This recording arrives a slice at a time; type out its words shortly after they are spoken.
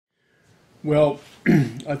Well,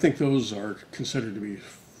 I think those are considered to be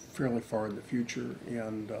fairly far in the future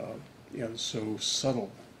and so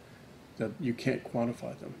subtle that you can't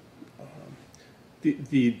quantify them.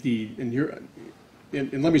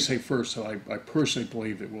 And let me say first that I personally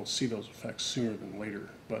believe that we'll see those effects sooner than later,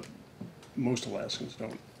 but most Alaskans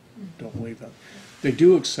don't believe that. They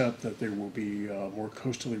do accept that there will be more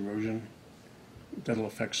coastal erosion that'll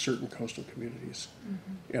affect certain coastal communities,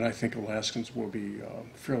 and I think Alaskans will be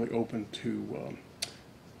fairly open to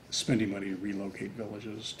spending money to relocate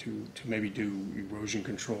villages to maybe do erosion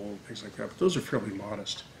control and things like that. But those are fairly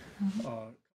modest.